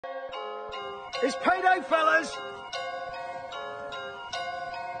It's payday, fellas!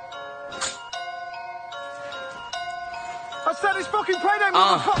 I said it's fucking payday,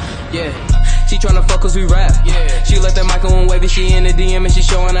 motherfucker! Yeah. She tryna fuck cause we rap. Yeah. She left that mic on wavy, she in the DM and she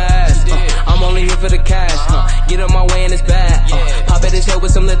showing her ass. I'm only here for the cash. Get up my way and it's bad. Pop at his head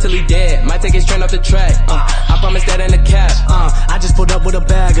with some literally dead. Might take his train off the track. I promise that ain't a cap. I just pulled up with a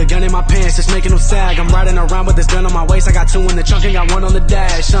bag, a gun in my pants, just making them sag. I'm riding around with this gun on my waist. I got two in the trunk and got one on the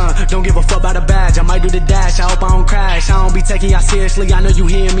dash. Don't give a fuck about a badge. I might do the dash. I hope I don't crash. I don't be taking y'all seriously. I know you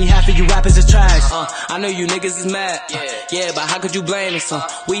hearing me. Half of you rappers is trash. I know you niggas is mad. Yeah, but how could you blame us?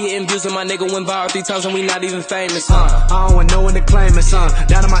 We hitting views and my nigga went viral 3 times and we not even famous. I don't want no one to claim us.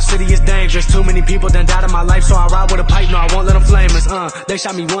 Down in my city is dangerous. Too many people done died in my life, so I ride with a pipe. No, I won't let them flame us. They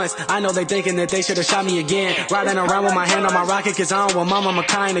shot me once. I know they thinking that they should've shot me again. Riding around with my hand on my rocket, cause I don't want mama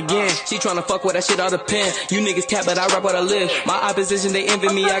crying again. She tryna fuck with that shit out the pen. You niggas cap, but I rap what I live. My opposition, they envy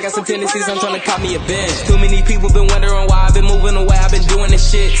me. I got some tendencies, I'm tryna cop me a bench. Too many people been wondering why I've been moving away. I've been doing this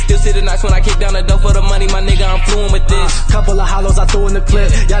shit. Still sitting nice when I kick down the door for the money, my nigga, I'm fluent with this. Couple of hollows I threw in the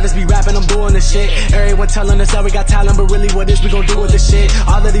clip. Y'all just be rapping, I'm doing this shit. Everyone telling us that we got talent, but really what is we gon' do with this shit?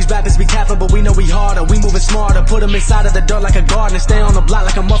 All of these rappers be capping, but we know we harder. We moving smarter. Put them inside of the dirt like a gardener. Stay on the block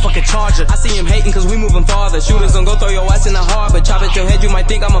like a motherfucking charger. I see him hating cause we moving farther. Shooters gon' go throw your ass in the harbor. Chop at your head, you might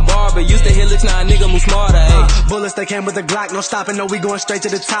think I'm a barber. Used to hit licks, now a nigga move smarter. Bullets that came with the Glock, no stopping, no, we going straight to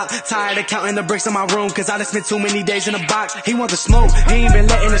the top. Tired of counting the bricks in my room, cause I done spent too many days in the box. He want the smoke, he ain't been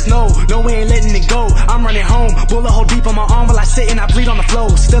letting us know. No, we ain't letting it go. I'm running home, bullet hole deep on my arm while I sit and I bleed on the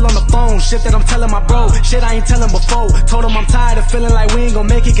floor. Still on the phone, shit that I'm telling my bro, shit I ain't telling before. Told him I'm tired of feeling like we ain't gon'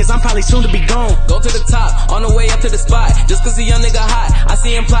 make it, cause I'm probably soon to be gone. Go to the top, on the way up to the spot. Just cause a young nigga hot, I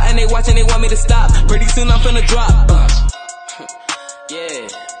see him plotting, they watching, they want me to stop. Pretty soon I'm finna drop. Yeah,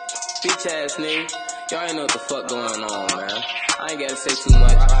 bitch ass nigga. Y'all ain't know what the fuck going on, man. I ain't gotta say too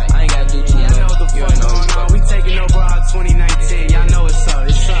much. I ain't gotta do too much. Y'all know what the fuck going on. We taking over all 2019. Y'all know it's up.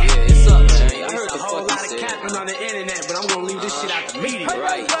 It's up. Yeah, it's up, man. Y'all heard the whole lot of capping on the internet, but I'm gonna leave this shit out the media.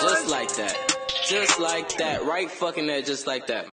 Right, just like that. Just like that. Right fucking there, just like that.